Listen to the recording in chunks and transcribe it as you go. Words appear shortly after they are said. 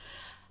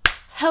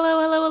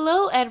Hello, hello,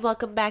 hello, and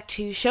welcome back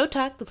to Show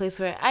Talk, the place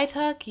where I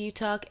talk, you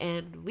talk,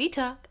 and we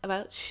talk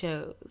about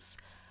shows.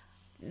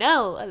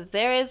 No,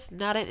 there is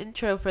not an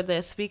intro for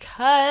this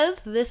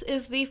because this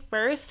is the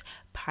first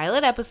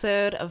pilot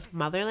episode of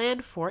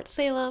Motherland Fort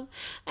Salem.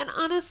 And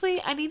honestly,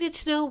 I needed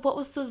to know what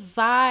was the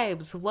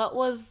vibes, what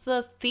was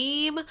the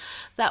theme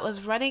that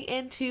was running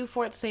into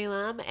Fort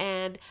Salem,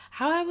 and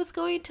how I was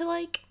going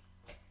to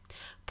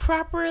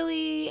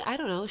properly, I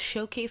don't know,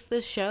 showcase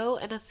this show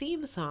and a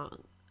theme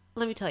song.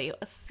 Let me tell you,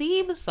 a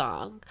theme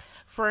song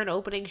for an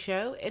opening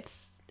show,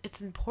 it's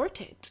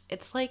important.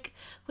 It's like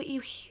what you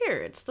hear.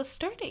 It's the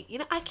starting.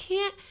 I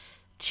can't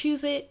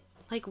choose it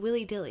like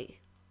willy dilly.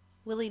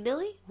 Willy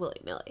nilly? Willy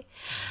nilly.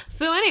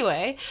 So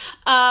anyway,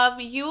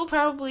 you will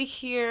probably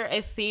hear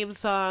a theme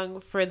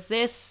song for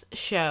this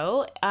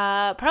show,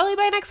 probably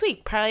by next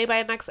week, probably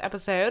by next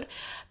episode,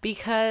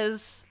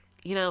 because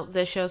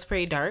this show's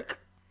pretty dark.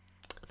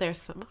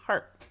 There's some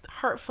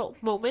heartfelt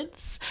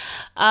moments.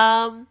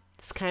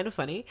 It's kind of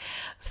funny.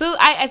 So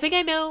I think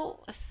I know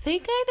what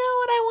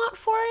I want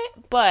for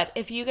it. But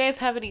if you guys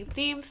have any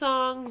theme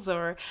songs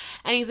or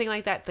anything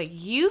like that that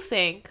you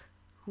think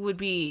would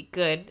be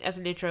good as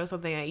an intro,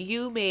 something that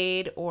you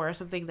made or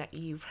something that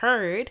you've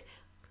heard,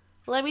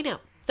 let me know.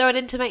 Throw it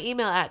into my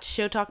email at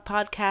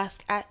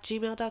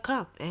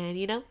showtalkpodcast@gmail.com.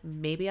 And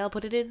maybe I'll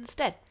put it in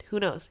instead. Who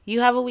knows?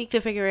 You have a week to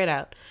figure it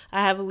out.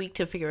 I have a week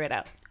to figure it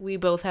out. We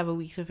both have a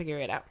week to figure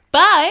it out.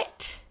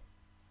 But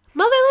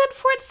Motherland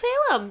Fort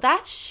Salem,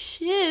 that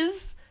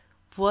shiz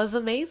was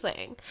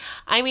amazing.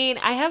 I mean,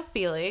 I have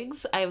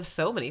feelings. I have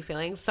so many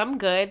feelings. Some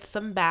good,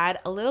 some bad,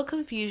 a little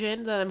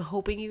confusion that I'm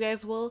hoping you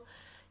guys will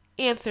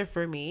answer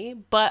for me,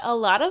 but a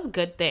lot of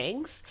good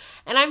things.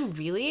 And I'm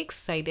really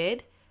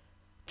excited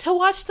to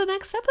watch the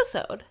next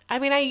episode. I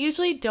mean, I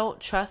usually don't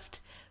trust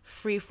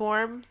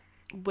Freeform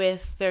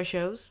with their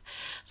shows,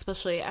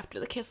 especially after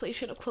the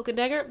cancellation of Cloak and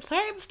Dagger. I'm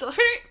sorry, I'm still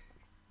hurt.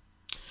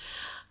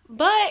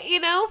 But,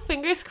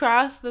 fingers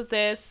crossed that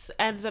this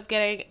ends up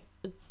getting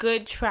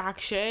good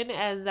traction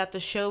and that the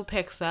show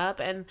picks up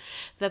and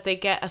that they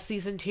get a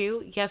season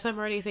 2. Yes, I'm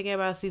already thinking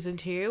about season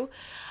 2.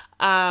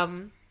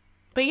 But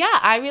yeah,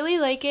 I really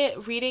like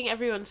it. Reading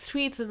everyone's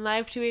tweets and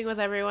live tweeting with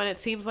everyone, it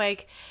seems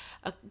like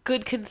a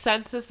good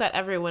consensus that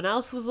everyone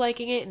else was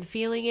liking it and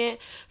feeling it.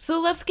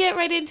 So let's get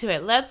right into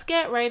it. Let's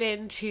get right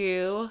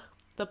into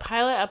the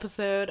pilot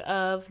episode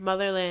of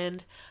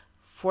Motherland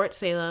Fort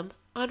Salem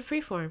on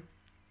Freeform.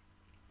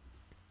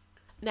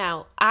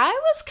 Now, I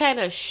was kind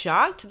of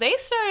shocked. They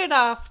started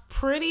off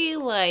pretty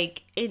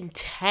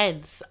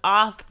intense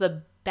off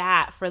the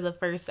bat for the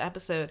first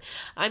episode.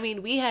 I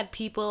mean, we had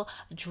people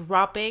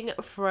dropping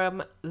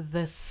from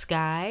the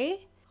sky.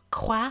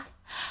 Qua.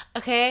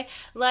 Okay,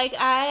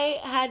 I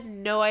had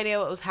no idea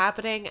what was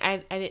happening,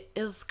 and it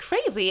was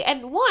crazy.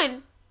 And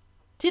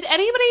did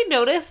anybody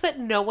notice that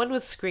no one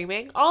was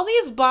screaming? All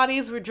these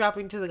bodies were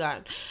dropping to the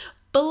ground,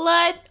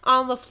 blood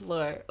on the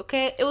floor.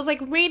 Okay, it was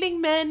like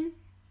raining men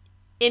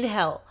in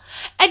hell,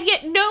 and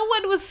yet no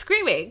one was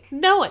screaming.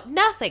 No one,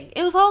 nothing.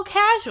 It was all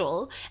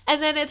casual,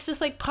 and then it's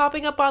just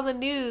popping up on the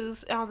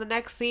news on the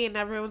next scene.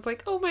 Everyone's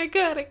like, "Oh my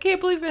god, I can't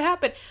believe it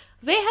happened."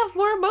 They have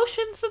more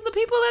emotions than the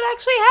people that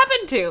actually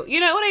happened to. You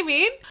know what I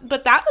mean?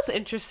 But that was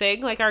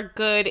interesting. Our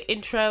good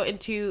intro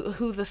into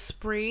who the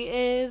Spree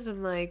is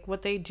and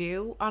what they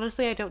do.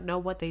 Honestly, I don't know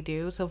what they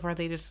do. So far,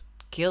 they just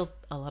killed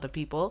a lot of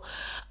people.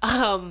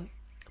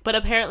 But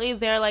apparently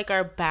they're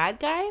our bad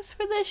guys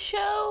for this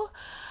show.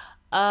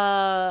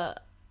 I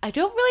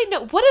don't really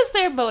know. What is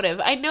their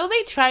motive? I know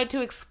they tried to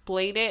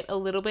explain it a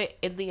little bit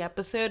in the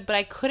episode, but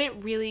I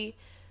couldn't really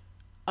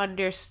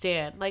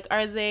understand.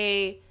 Are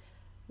they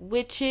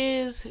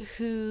witches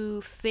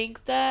who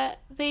think that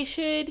they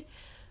should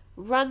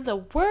run the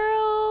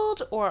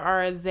world, or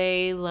are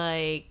they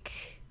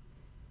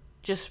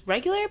just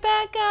regular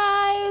bad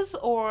guys,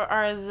 or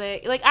are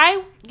they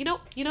you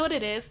know what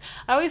it is?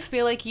 I always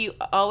feel like you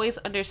always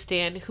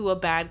understand who a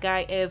bad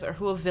guy is or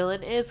who a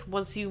villain is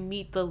once you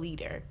meet the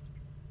leader.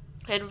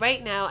 And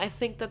right now, I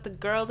think that the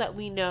girl that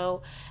we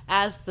know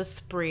as the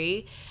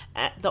Spree,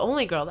 the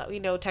only girl that we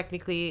know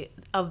technically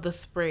of the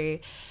Spree,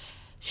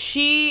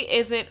 she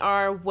isn't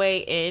our way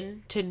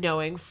in to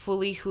knowing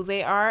fully who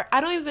they are.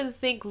 I don't even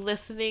think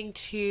listening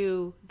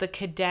to the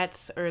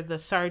cadets or the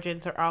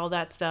sergeants or all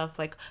that stuff,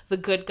 the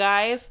good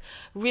guys,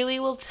 really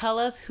will tell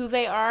us who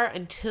they are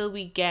until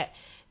we get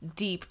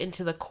deep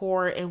into the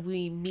core and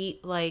we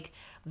meet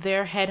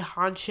their head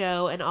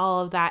honcho and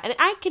all of that. And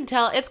I can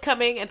tell it's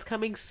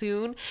coming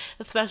soon,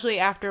 especially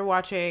after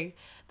watching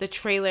the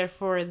trailer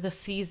for the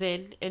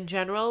season in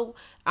general,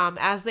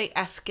 as they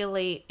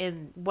escalate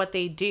in what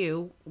they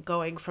do,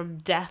 going from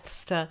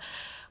deaths to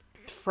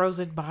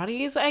frozen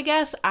bodies, I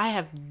guess. I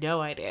have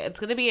no idea. It's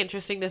going to be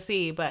interesting to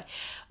see, but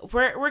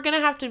we're going to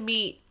have to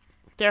meet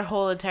their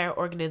whole entire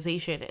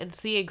organization and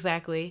see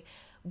exactly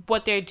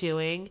what they're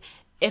doing,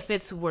 if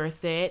it's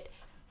worth it,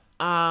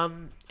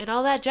 and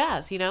all that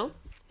jazz,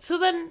 So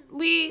then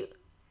we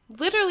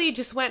literally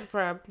just went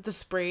from the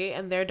spree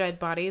and their dead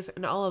bodies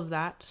and all of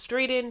that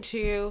straight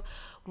into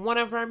one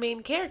of our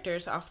main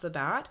characters off the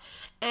bat.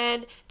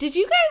 And did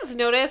you guys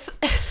notice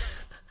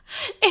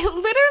it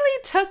literally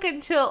took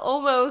until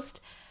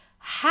almost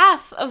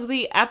half of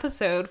the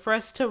episode for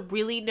us to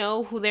really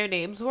know who their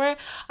names were?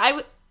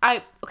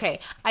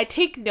 I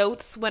take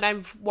notes when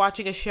I'm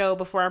watching a show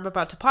before I'm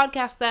about to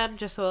podcast them,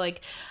 just so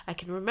like I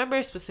can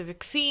remember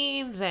specific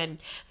scenes and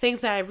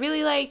things that I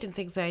really liked and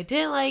things that I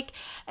didn't like.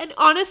 And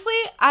honestly,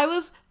 I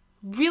was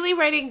really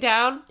writing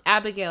down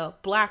Abigail,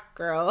 black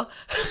girl,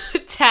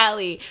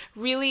 Tally,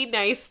 really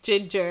nice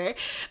ginger,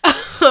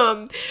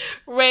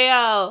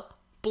 Raelle,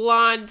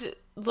 blonde,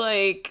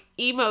 like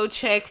emo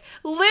chick.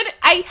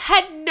 I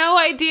had no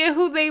idea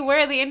who they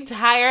were the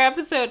entire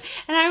episode,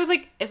 and I was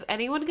like, is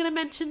anyone gonna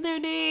mention their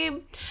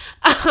name?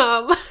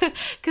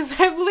 Because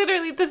I'm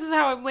literally, this is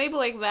how I'm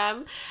labeling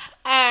them.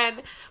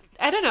 And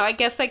I don't know, I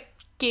guess that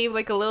gave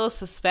like a little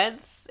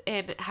suspense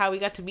in how we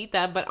got to meet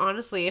them. But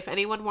honestly, if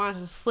anyone wanted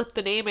to slip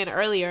the name in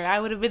earlier, I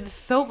would have been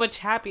so much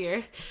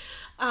happier.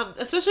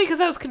 Especially because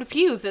I was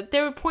confused.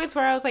 There were points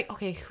where I was like,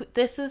 okay,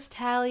 this is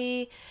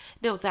Tally.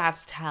 No,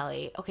 that's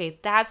Tally. Okay,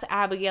 that's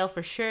Abigail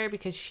for sure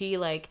because she,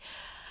 like,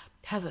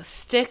 has a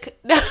stick.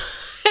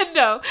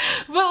 No.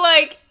 But,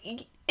 like,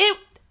 it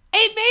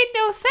made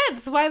no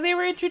sense why they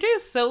were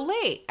introduced so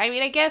late. I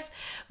mean, I guess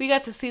we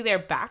got to see their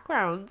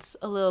backgrounds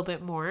a little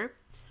bit more.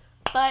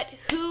 But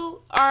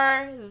who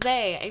are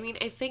they? I mean,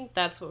 I think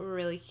that's what we're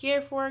really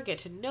here for. Get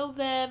to know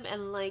them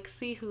and, like,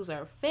 see who's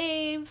our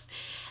faves.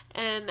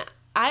 And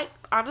I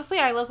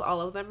love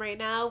all of them right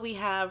now. We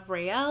have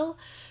Raelle.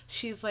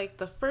 She's like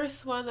the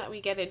first one that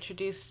we get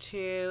introduced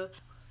to.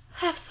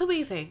 I have so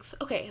many things.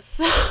 Okay,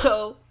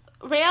 so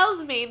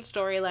Raelle's main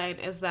storyline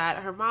is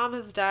that her mom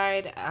has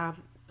died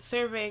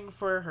serving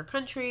for her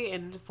country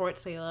in Fort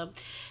Salem.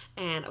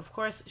 And of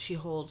course, she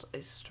holds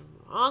a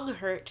strong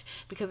hurt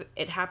because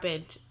it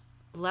happened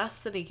less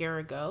than a year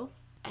ago.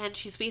 And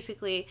she's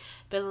basically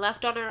been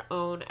left on her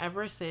own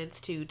ever since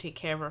to take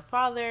care of her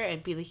father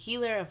and be the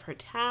healer of her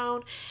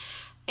town.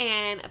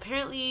 And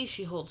apparently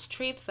she holds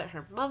traits that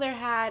her mother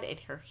had in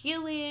her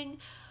healing.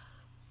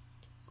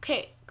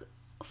 Okay,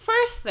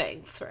 first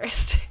things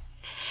first.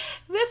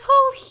 This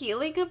whole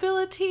healing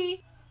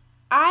ability,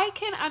 I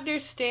can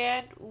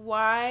understand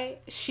why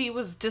she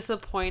was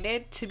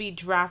disappointed to be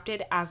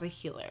drafted as a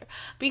healer.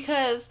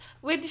 Because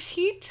when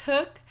she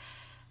took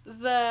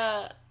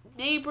the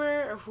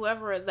neighbor or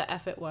whoever the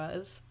F it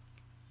was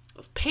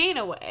pain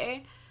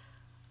away,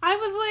 I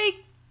was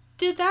like,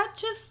 did that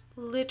just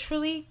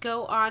literally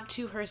go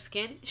onto her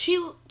skin?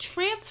 She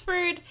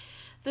transferred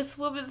this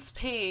woman's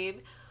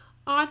pain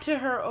onto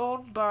her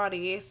own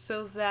body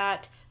so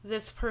that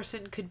this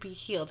person could be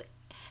healed.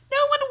 No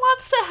one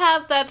wants to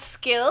have that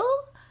skill.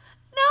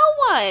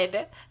 No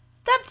one.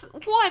 That's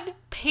one,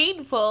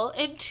 painful,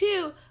 and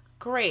two,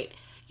 great.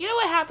 You know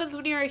what happens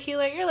when you're a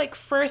healer? You're like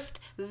first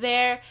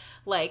there,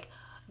 like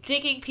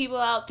digging people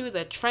out through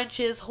the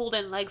trenches,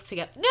 holding legs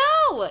together.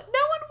 No one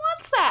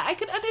wants that. I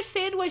could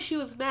understand why she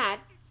was mad,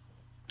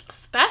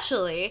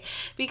 especially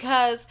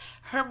because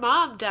her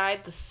mom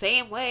died the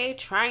same way,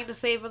 trying to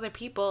save other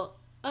people.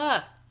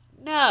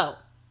 No,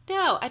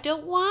 I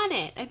don't want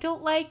it. I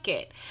don't like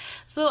it.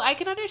 So I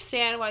can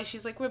understand why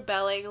she's like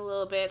rebelling a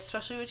little bit,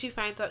 especially when she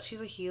finds out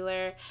she's a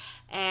healer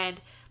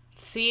and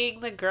seeing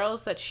the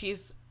girls that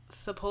she's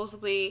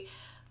supposedly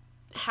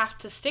have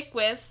to stick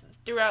with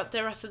throughout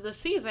the rest of the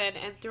season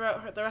and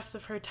throughout the rest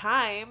of her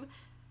time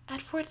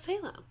at Fort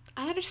Salem.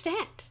 I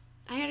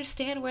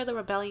understand where the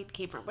rebellion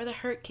came from, where the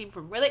hurt came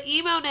from, where the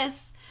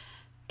emo-ness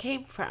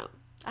came from.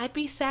 I'd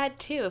be sad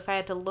too if I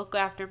had to look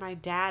after my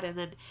dad and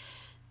then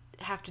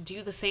have to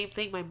do the same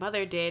thing my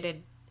mother did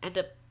and end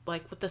up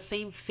like with the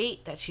same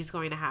fate that she's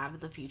going to have in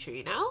the future,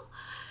 you know?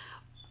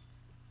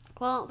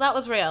 Well, that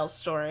was Raelle's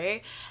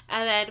story.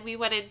 And then we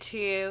went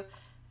into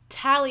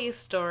Tally's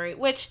story,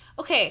 which,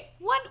 okay,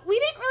 we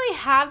didn't really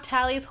have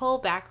Tally's whole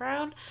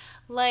background.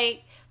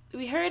 Like,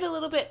 we heard a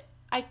little bit,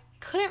 I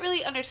couldn't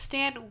really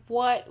understand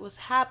what was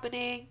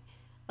happening,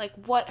 like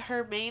what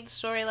her main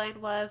storyline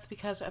was,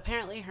 because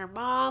apparently her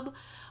mom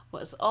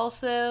was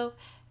also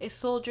a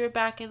soldier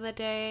back in the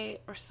day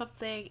or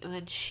something, and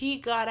then she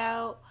got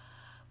out,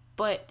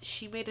 but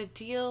she made a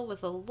deal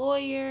with a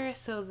lawyer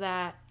so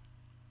that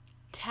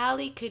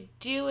Tally could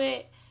do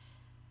it,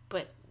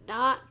 but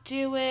not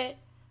do it.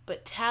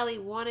 But Tally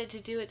wanted to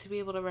do it to be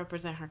able to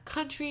represent her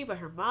country, but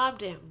her mom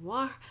didn't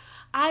want her.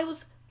 I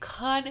was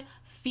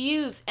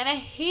confused, and I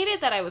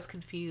hated that I was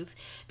confused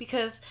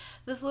because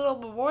this little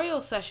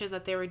memorial session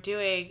that they were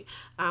doing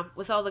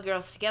with all the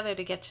girls together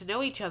to get to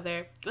know each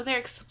other, when they're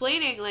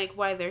explaining like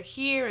why they're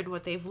here and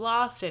what they've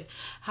lost and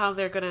how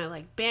they're gonna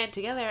like band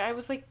together, I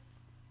was like,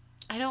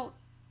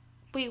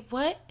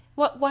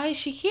 what, why is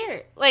she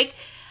here? Like,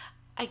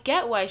 I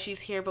get why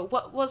she's here, but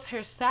what was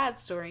her sad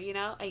story, you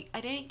know? I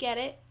didn't get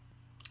it.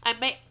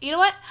 You know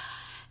what?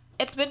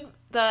 It's been,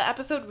 the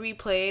episode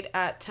replayed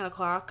at 10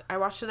 o'clock. I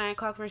watched the 9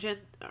 o'clock version,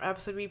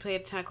 episode replayed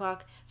at 10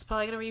 o'clock. It's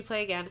probably going to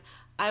replay again.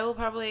 I will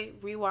probably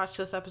rewatch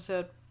this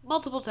episode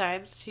multiple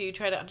times to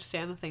try to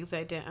understand the things that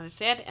I didn't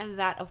understand, and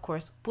that, of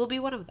course, will be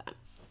one of them.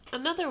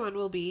 Another one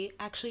will be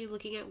actually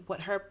looking at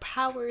what her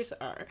powers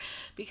are.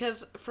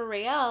 Because for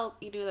Raelle,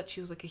 you knew that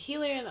she was like a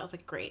healer, and that was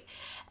like great.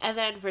 And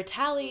then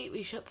Vitaly,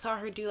 we saw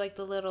her do like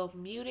the little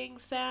muting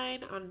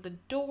sign on the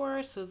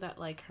door so that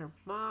like her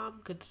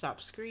mom could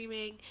stop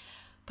screaming.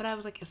 But I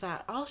was like, is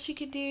that all she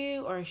can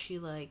do? Or is she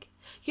like,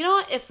 you know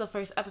what? It's the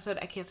first episode.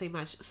 I can't say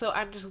much. So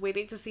I'm just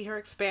waiting to see her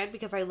expand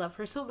because I love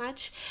her so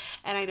much.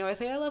 And I know I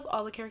say I love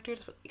all the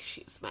characters, but like,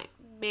 she's my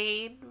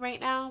main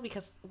right now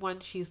because one,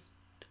 she's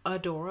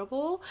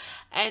adorable,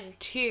 and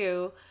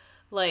two,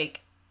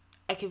 like,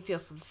 I can feel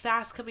some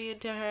sass coming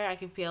into her. I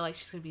can feel like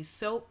she's gonna be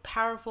so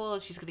powerful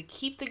and she's gonna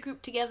keep the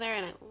group together,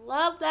 and I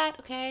love that.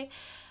 Okay,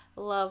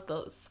 love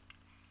those.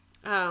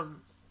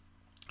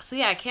 So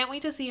yeah, I can't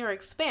wait to see her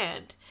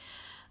expand.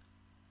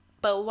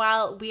 But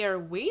while we are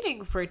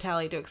waiting for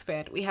Tally to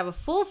expand, we have a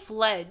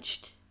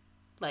full-fledged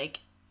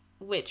like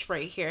witch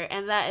right here,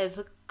 and that is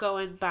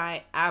going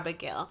by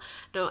Abigail.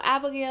 Now,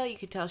 Abigail, you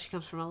can tell she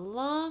comes from a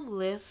long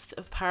list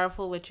of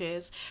powerful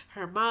witches.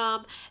 Her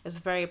mom is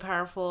very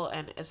powerful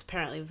and is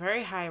apparently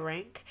very high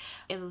rank.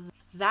 And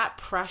that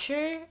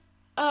pressure,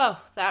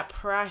 that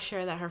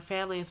pressure that her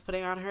family is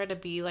putting on her to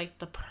be like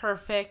the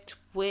perfect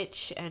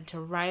witch and to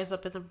rise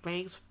up in the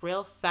ranks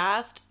real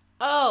fast.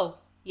 Oh,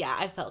 yeah,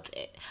 I felt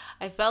it.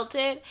 I felt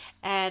it,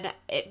 and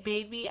it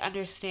made me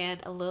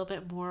understand a little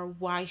bit more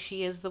why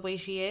she is the way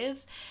she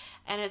is.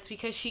 And it's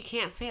because she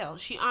can't fail.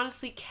 She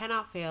honestly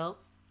cannot fail.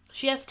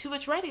 She has too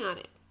much writing on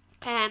it.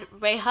 And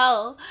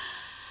Raelle's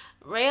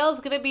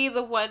gonna be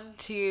the one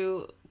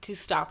to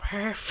stop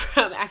her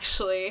from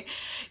actually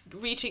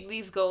reaching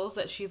these goals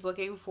that she's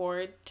looking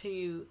forward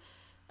to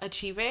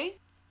achieving.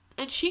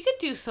 And she could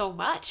do so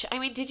much. I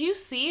mean, did you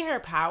see her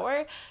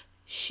power?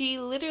 She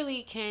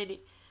literally can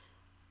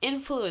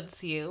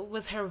influence you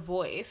with her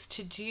voice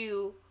to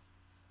do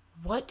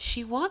what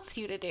she wants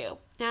you to do.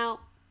 Now,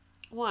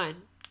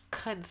 one,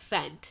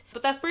 consent.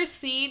 But that first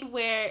scene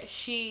where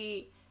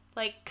she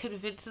like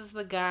convinces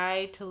the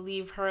guy to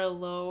leave her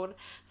alone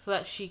so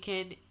that she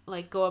can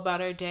like go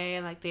about her day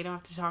and like they don't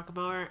have to talk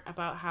more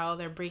about how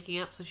they're breaking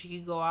up so she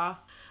can go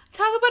off.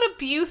 Talk about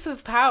abuse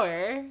of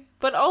power.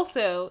 But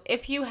also,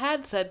 if you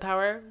had said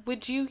power,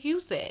 would you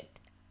use it?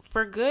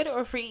 For good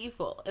or for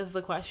evil is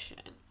the question.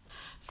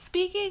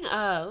 Speaking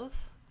of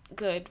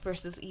good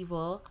versus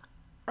evil,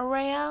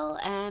 Raelle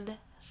and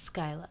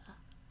Skyla.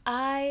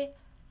 I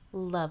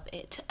love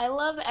it. I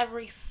love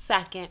every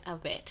second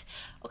of it.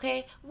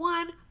 Okay,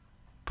 one,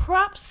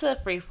 props to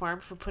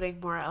Freeform for putting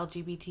more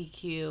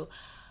LGBTQ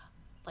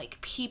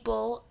like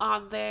people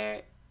on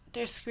their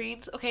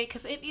screens, okay?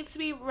 Because it needs to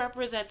be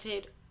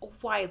represented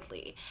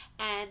widely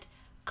and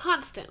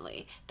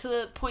constantly to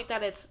the point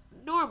that it's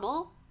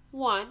normal,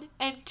 one,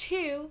 and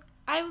two,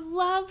 I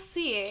love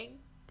seeing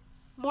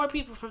more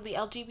people from the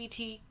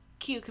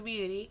LGBTQ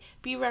community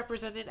be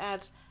represented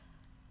as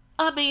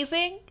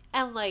amazing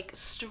and like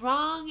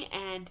strong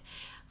and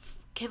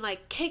can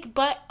like kick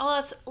butt. Oh,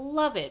 that's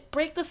love it.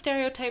 Break the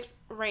stereotypes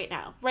right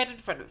now, right in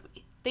front of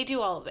me. They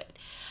do all of it,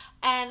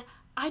 and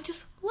I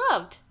just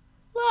loved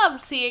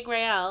seeing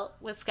Raelle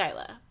with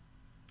Skyla.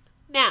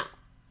 Now,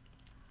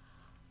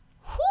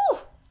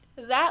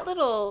 that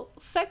little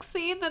sex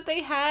scene that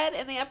they had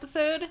in the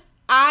episode,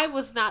 I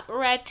was not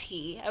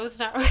ready. I was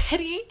not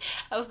ready.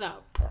 I was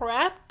not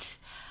prepped,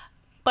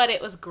 but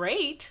it was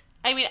great.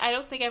 I mean, I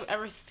don't think I've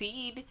ever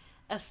seen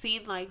a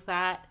scene like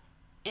that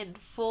in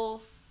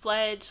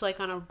full-fledged, like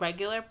on a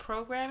regular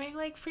programming,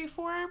 like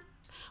Freeform.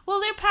 Well,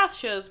 their past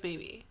shows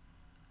maybe,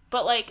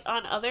 but like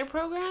on other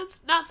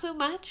programs, not so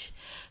much.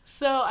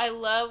 So I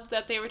love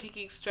that they were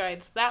taking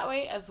strides that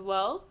way as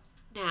well.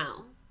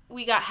 Now,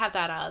 we have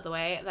that out of the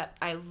way. That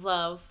I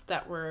love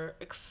that we're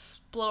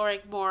exploring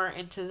more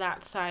into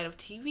that side of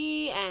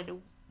TV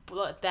and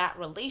what that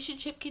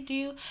relationship can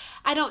do.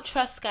 I don't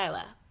trust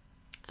Skyla.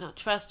 I don't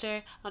trust her.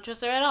 I don't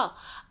trust her at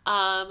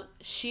all.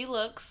 She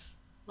looks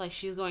like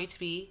she's going to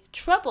be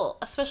trouble,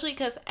 especially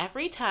because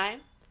every time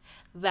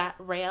that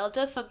Raelle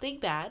does something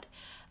bad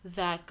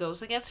that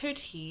goes against her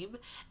team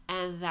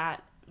and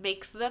that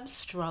makes them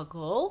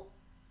struggle,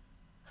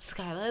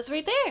 Skyla is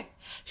right there.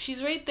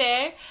 She's right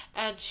there,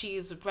 and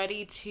she's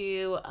ready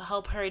to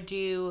help her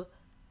do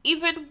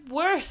even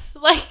worse,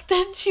 like,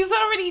 than she's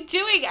already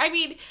doing. I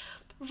mean,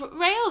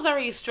 Raelle's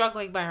already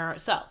struggling by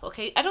herself,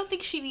 okay? I don't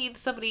think she needs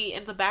somebody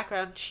in the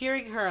background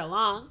cheering her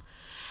along.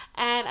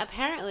 And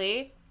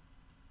apparently,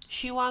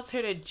 she wants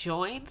her to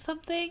join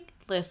something.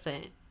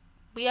 Listen,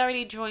 we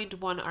already joined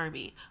one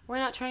army. We're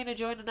not trying to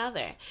join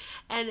another.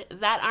 And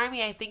that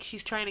army I think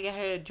she's trying to get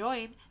her to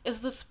join is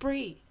the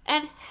Spree.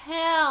 And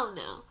hell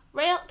no.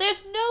 Raelle,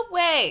 there's no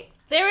way.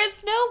 There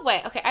is no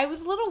way. Okay, I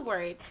was a little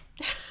worried.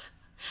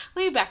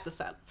 Let me back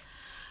this up.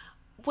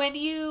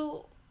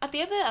 At the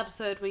end of the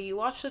episode, when you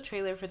watch the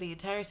trailer for the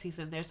entire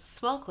season, there's a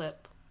small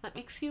clip that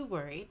makes you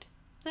worried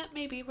that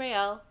maybe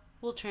Raelle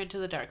will turn to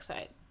the dark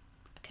side.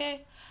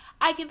 Okay?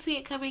 I can see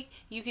it coming.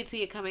 You can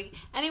see it coming.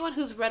 Anyone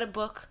who's read a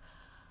book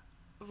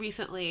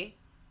recently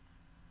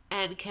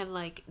and can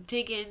like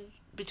dig in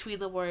between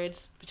the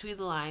words, between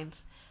the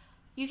lines,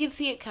 you can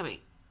see it coming.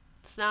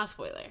 It's not a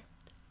spoiler.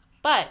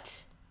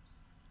 But,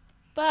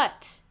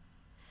 there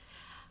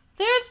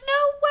is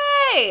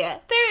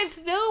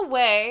no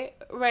way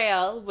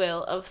Raelle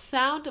will, of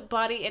sound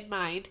body and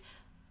mind,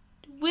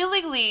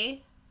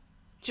 willingly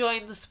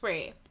join the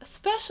spree,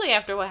 especially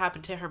after what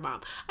happened to her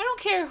mom. I don't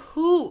care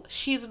who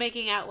she's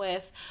making out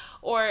with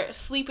or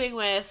sleeping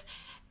with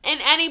in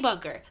any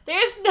bunker.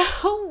 There's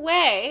no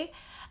way,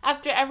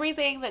 after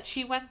everything that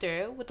she went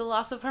through with the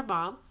loss of her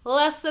mom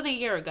less than a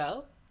year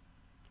ago,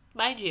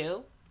 mind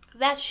you,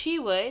 that she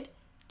would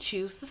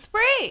choose the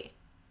spree.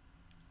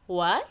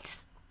 What?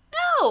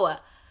 No!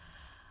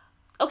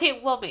 Okay,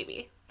 well,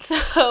 maybe.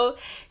 So,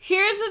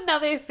 here's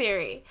another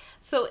theory.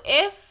 So,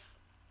 if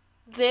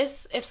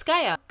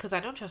Skaya, because I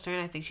don't trust her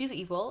and I think she's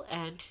evil,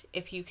 and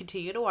if you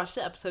continue to watch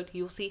the episode,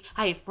 you will see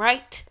I am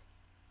right.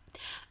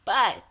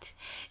 But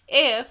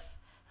if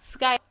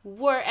Skaya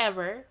were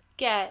ever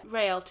get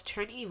Raelle to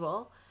turn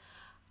evil,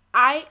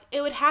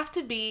 it would have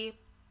to be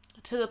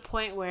to the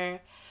point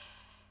where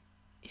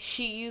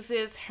she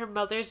uses her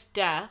mother's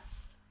death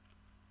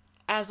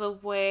as a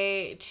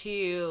way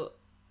to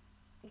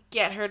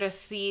get her to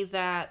see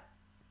that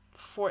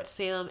Fort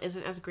Salem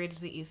isn't as great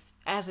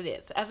as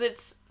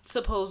it's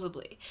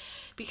supposedly.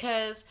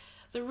 Because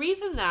the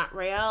reason that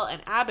Raelle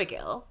and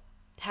Abigail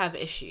have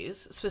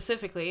issues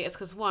specifically is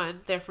because,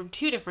 one, they're from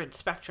two different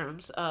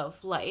spectrums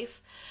of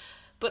life,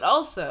 but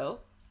also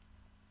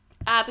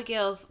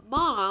Abigail's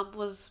mom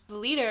was the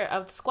leader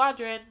of the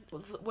squadron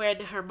when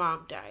her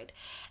mom died.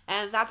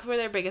 And that's where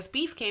their biggest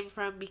beef came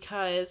from,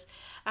 because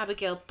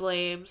Raelle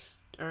blames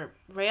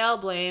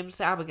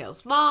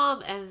Abigail's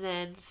mom, and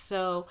then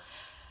so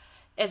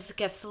it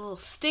gets a little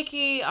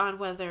sticky on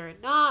whether or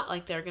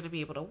not they're going to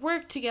be able to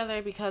work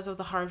together because of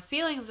the hard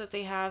feelings that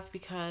they have,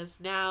 because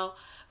now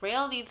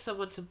Raelle needs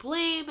someone to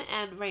blame,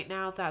 and right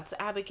now that's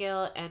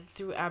Abigail, and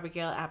through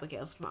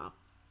Abigail's mom,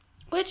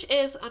 which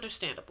is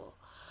understandable.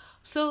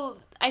 So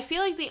I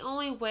feel like the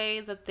only way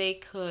that they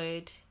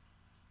could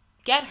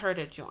get her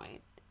to join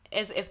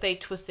is if they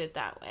twist it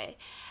that way.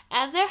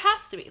 And there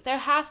has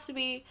to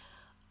be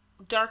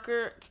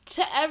darker,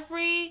 to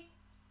every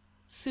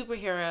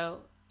superhero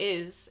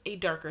is a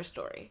darker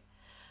story.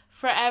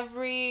 For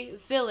every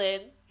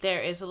villain,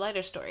 there is a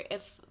lighter story.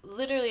 It's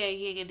literally a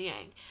yin and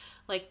yang.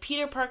 Like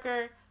Peter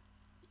Parker,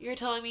 you're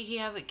telling me he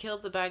hasn't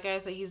killed the bad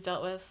guys that he's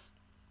dealt with?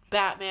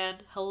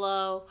 Batman,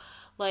 hello.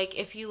 Like,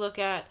 if you look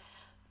at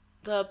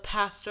the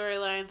past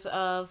storylines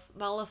of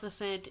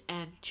Maleficent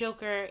and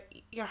Joker,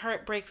 your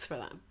heart breaks for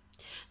them.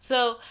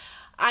 So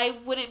I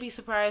wouldn't be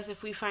surprised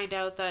if we find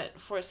out that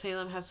Fort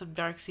Salem has some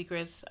dark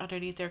secrets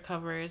underneath their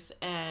covers,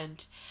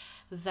 and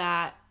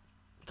that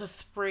the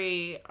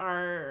spree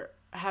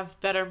have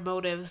better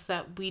motives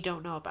that we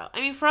don't know about. I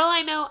mean, for all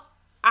I know,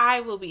 I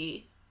will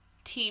be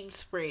Team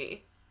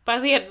Spree by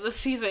the end of the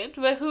season,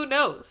 but who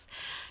knows?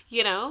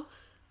 You know?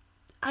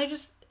 I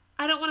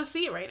don't want to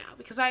see it right now,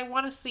 because I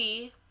want to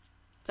see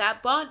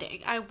that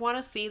bonding. I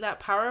want to see that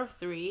power of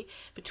three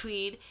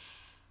between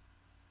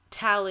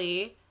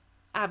Tally,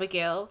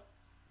 Abigail,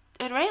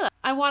 and Raelle.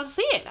 I want to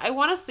see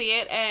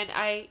it, and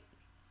I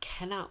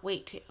cannot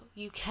wait to.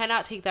 You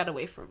cannot take that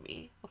away from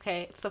me,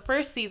 okay? It's the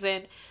first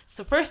season, it's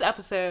the first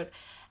episode,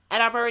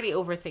 and I'm already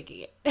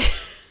overthinking it.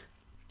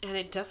 And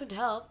it doesn't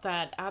help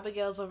that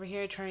Abigail's over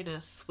here trying to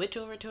switch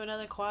over to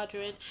another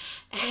quadrant,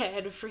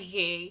 and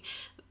freaking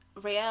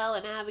Raelle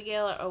and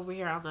Abigail are over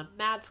here on the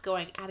mats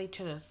going at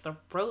each other's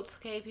throats,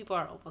 okay? People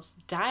are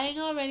almost dying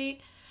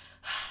already.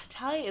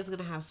 Tally is going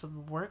to have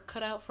some work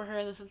cut out for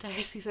her this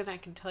entire season, I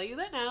can tell you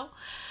that now.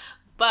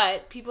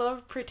 But people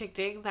are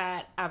predicting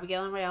that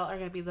Abigail and Raelle are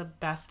going to be the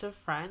best of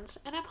friends,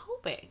 and I'm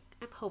hoping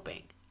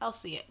I'll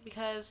see it,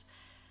 because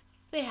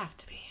they have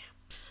to be.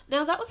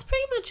 Now, that was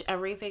pretty much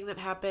everything that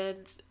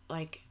happened,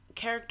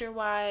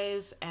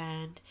 character-wise,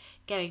 and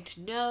getting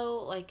to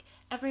know,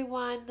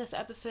 everyone this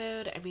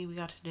episode. I mean, we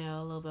got to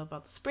know a little bit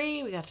about the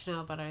spree. We got to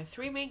know about our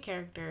three main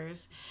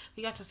characters.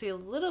 We got to see a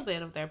little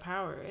bit of their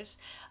powers.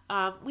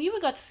 We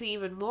even got to see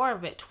even more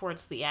of it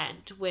towards the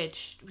end,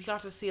 which we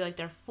got to see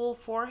their full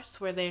force,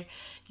 where they're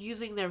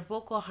using their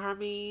vocal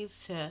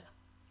harmonies to,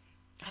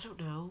 I don't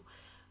know,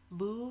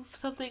 move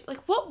something.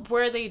 What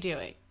were they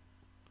doing?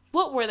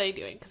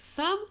 Because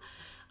some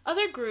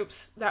other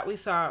groups that we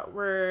saw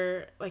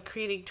were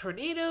creating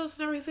tornadoes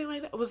and everything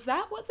like that. Was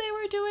that what they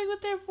were doing with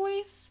their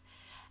voice?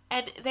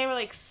 And they were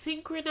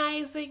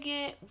synchronizing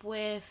it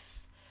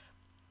with,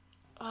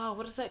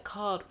 what is that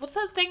called? What's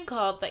that thing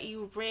called that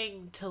you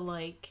ring to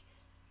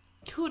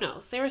who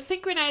knows? They were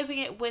synchronizing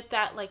it with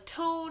that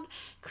tone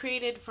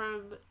created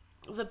from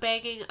the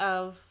banging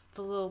of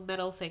the little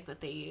metal thing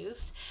that they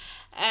used.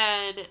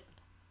 And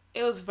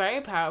it was very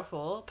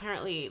powerful.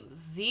 Apparently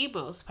the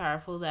most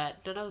powerful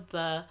that none of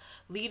the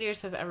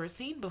leaders have ever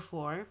seen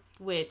before,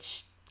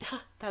 which,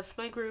 that's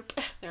my group.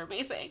 They're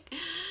amazing.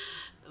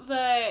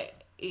 But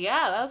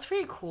yeah, that was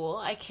pretty cool.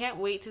 I can't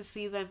wait to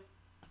see them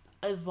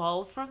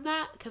evolve from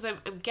that, because I'm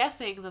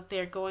guessing that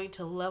they're going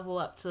to level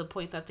up to the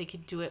point that they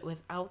can do it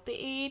without the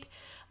aid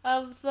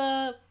of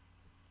the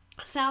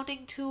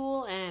sounding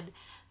tool, and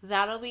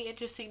that'll be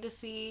interesting to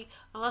see.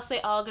 Unless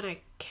they all gonna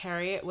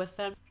carry it with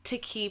them to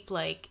keep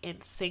like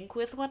in sync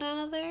with one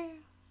another.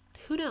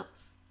 Who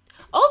knows?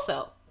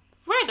 Also,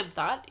 random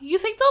thought, you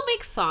think they'll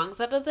make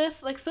songs out of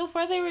this? Like, so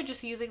far they were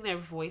just using their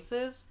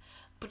voices,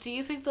 but do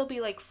you think they'll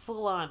be like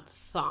full on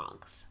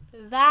songs?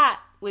 That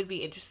would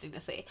be interesting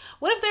to see.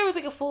 What if there was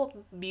like a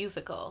full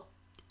musical?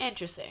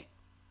 Interesting.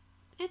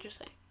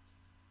 Interesting.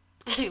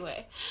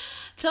 Anyway,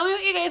 tell me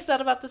what you guys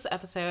thought about this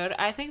episode.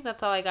 I think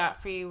that's all I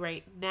got for you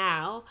right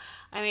now.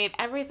 I mean,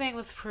 everything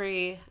was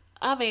pretty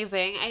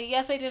amazing.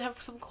 Yes, I did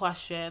have some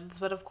questions,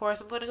 but of course,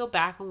 I'm going to go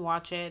back and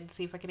watch it and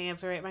see if I can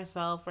answer it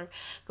myself, or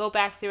go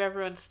back through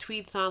everyone's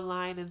tweets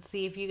online and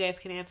see if you guys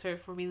can answer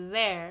it for me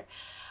there.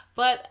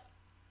 But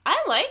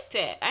I liked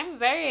it. I'm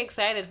very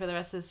excited for the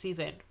rest of the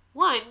season.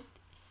 One,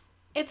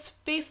 it's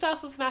based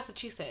off of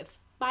Massachusetts,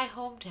 my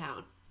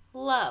hometown.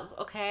 Love,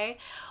 okay?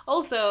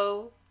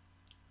 Also,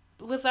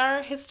 with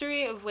our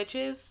history of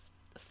witches,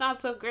 it's not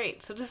so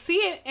great. So to see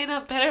it in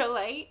a better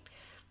light,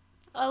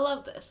 I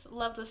love this.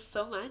 Love this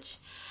so much.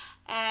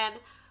 And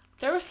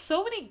there were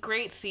so many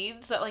great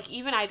scenes that like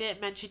even I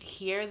didn't mention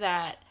here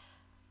that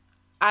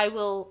I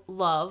will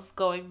love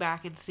going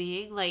back and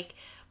seeing. Like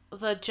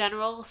the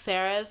General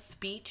Sarah's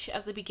speech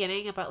at the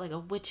beginning about like a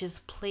witch's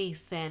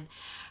place and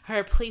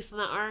her place in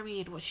the army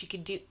and what she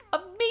can do.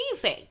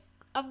 Amazing.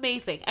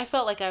 Amazing. I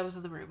felt like I was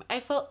in the room.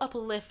 I felt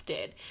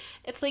uplifted.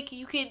 It's like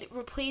you can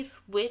replace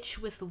witch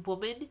with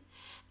woman,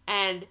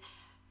 and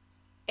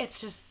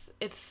it's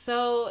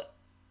so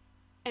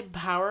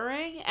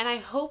empowering. And I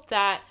hope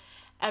that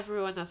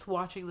everyone that's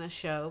watching this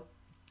show,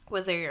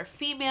 whether you're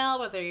female,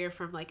 whether you're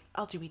from like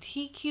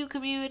LGBTQ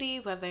community,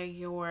 whether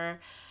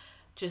you're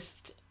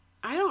just,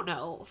 I don't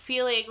know,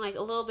 feeling like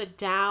a little bit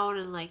down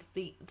and like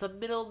the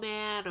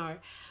middleman or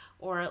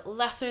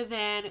lesser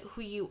than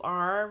who you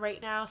are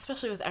right now,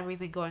 especially with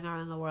everything going on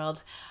in the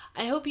world.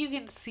 I hope you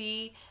can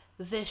see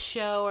this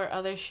show or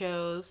other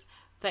shows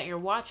that you're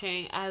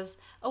watching as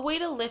a way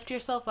to lift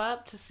yourself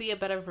up, to see a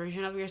better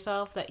version of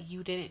yourself that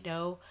you didn't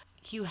know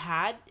you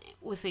had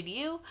within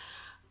you.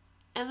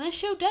 And this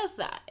show does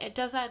that. It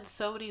does that in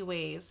so many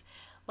ways.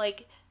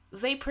 Like,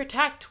 they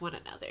protect one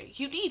another.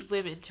 You need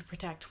women to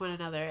protect one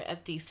another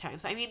at these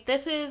times. I mean,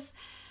 it's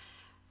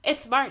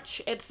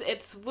March.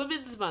 It's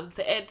Women's Month.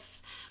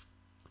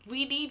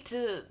 We need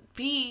to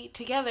be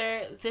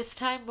together this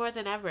time more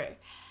than ever.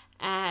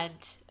 And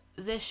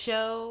this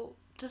show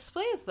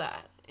displays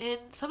that in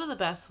some of the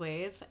best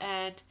ways.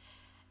 And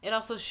it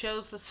also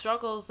shows the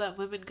struggles that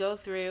women go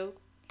through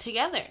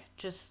together.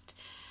 Just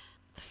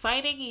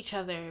fighting each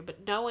other,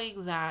 but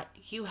knowing that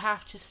you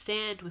have to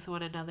stand with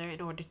one another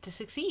in order to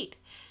succeed.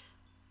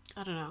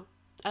 I don't know.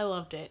 I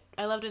loved it.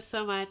 I loved it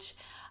so much.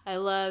 I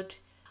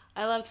loved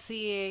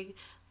seeing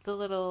the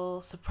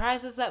little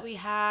surprises that we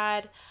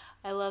had.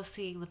 I love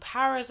seeing the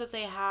powers that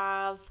they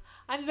have.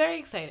 I'm very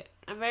excited.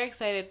 I'm very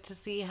excited to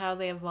see how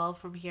they evolve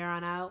from here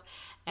on out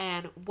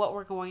and what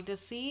we're going to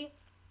see.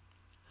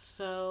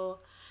 So,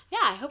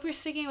 yeah, I hope you're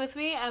sticking with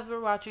me as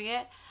we're watching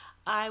it.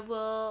 I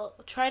will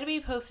try to be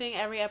posting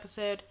every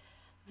episode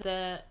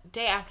the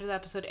day after the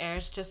episode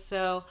airs, just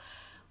so,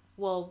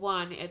 well,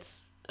 one,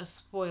 it's a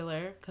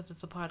spoiler because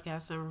it's a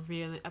podcast and I'm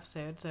reviewing the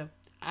episode, so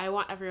I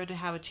want everyone to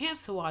have a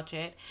chance to watch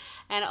it,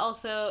 and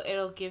also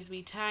it'll give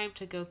me time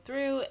to go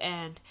through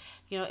and,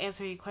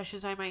 answer any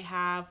questions I might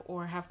have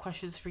or have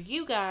questions for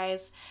you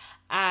guys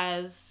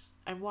as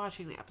I'm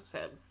watching the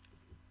episode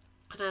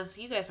and as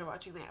you guys are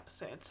watching the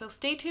episode. So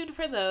stay tuned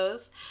for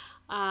those.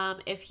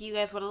 If you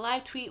guys want to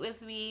live tweet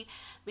with me,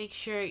 make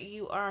sure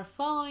you are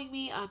following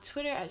me on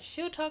Twitter at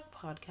Show Talk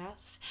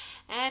Podcast,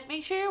 and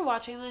make sure you're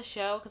watching this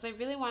show because I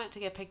really want it to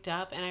get picked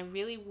up, and I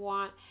really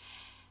want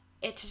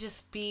it to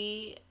just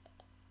be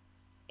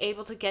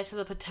able to get to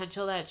the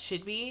potential that it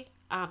should be,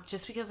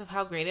 just because of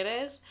how great it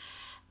is.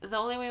 The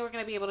only way we're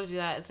going to be able to do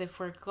that is if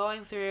we're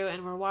going through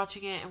and we're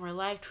watching it and we're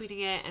live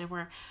tweeting it and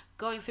we're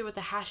going through with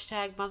the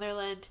hashtag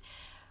Motherland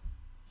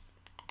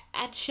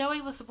and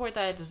showing the support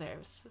that it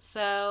deserves.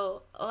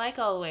 So, like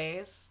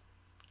always,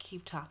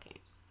 keep talking.